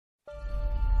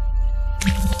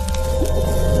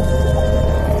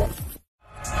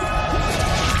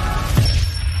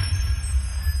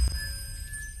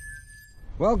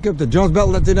Welcome to John's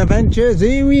Belting Adventures.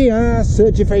 Here we are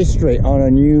searching for a straight on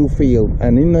a new field,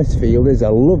 and in this field is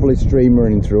a lovely stream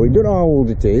running through. We don't know how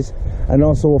old it is, and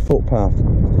also a footpath.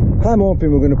 I'm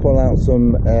hoping we're going to pull out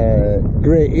some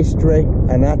great history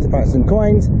and artifacts and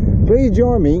coins. Please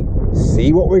join me,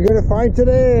 see what we're going to find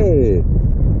today.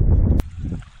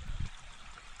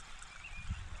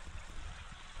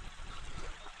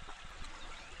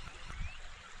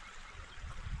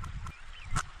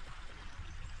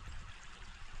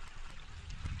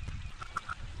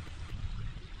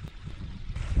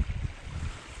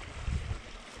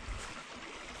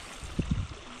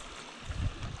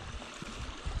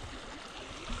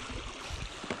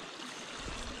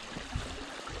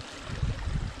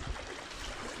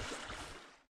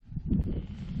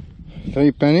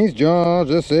 Three pennies, George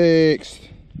the 6th,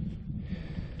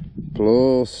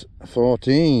 plus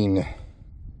 14.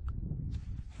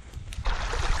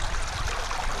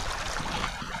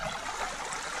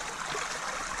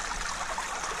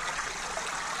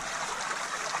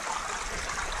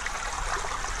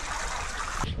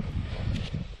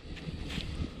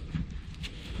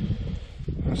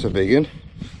 That's a big one.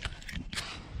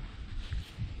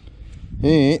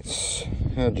 It's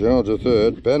a George the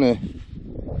 3rd penny.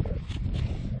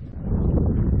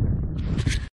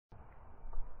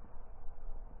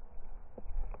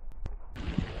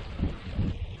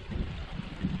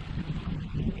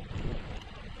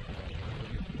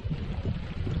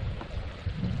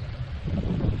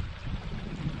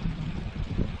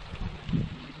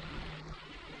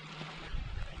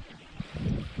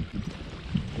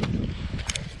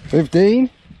 $15.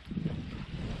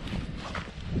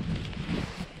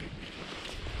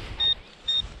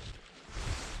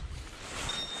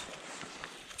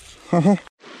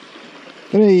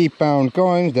 £3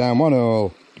 coins down one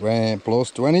hole.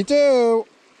 Plus 22.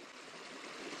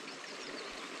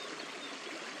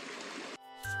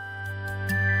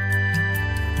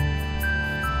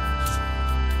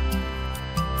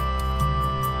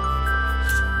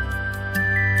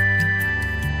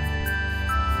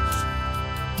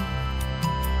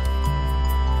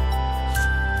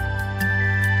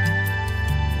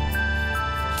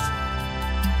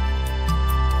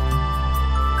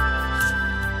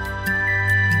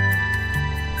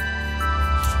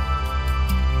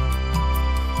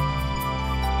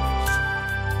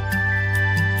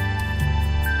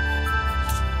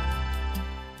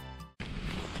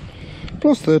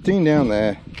 Plus 13 down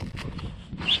there.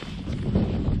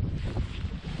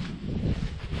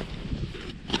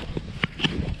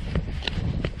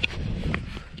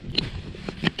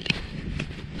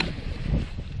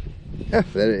 Yeah,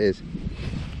 there it is.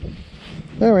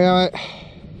 There we are.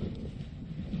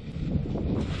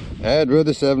 Edward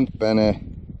the 7th penny.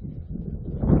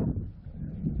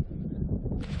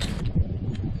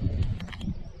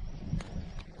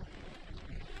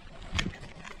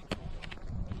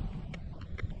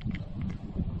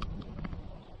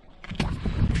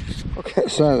 Get the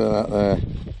side of that there.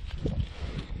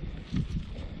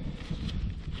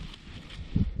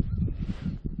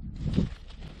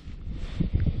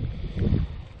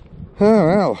 Oh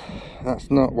well,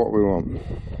 that's not what we want.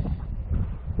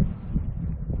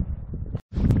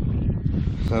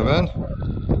 7.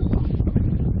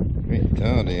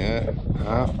 Victoria,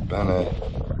 half penny.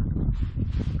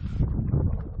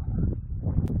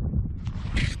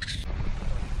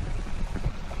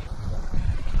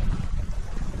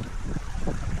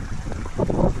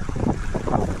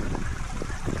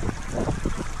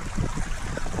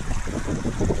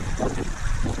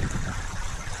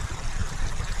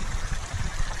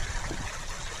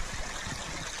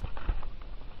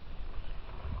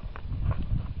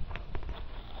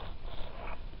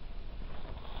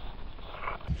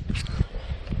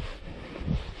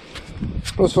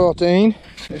 Plus 14,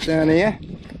 it's down here.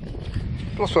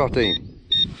 Plus 14.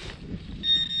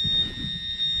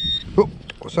 Oh,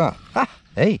 what's that? Ah,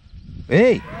 hey,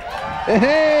 hey,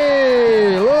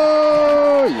 hey,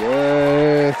 hello,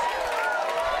 yes.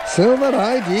 Silver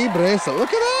ID bracelet,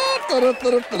 look at that.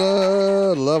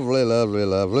 Ta-da-ta-da-ta-da. Lovely, lovely,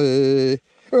 lovely.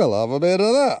 We'll have a bit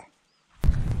of that.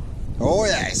 Oh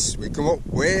yes, we come up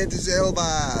with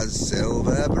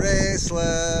silver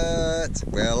bracelet.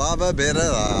 We'll have a bit of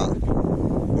that.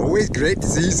 Always great to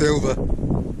see silver.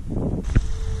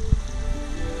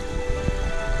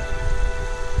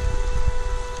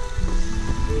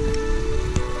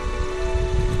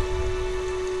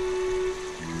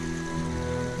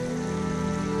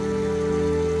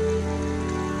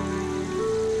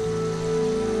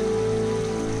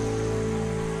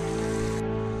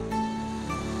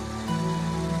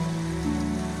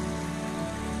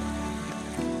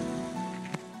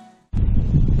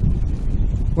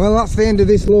 Well, that's the end of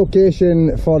this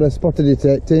location for the spotter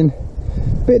detecting.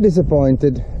 Bit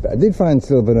disappointed, but I did find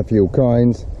silver and a few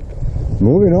coins.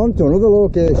 Moving on to another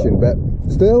location, but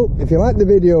still, if you like the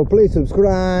video, please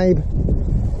subscribe,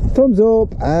 thumbs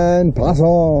up and pass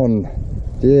on.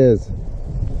 Cheers.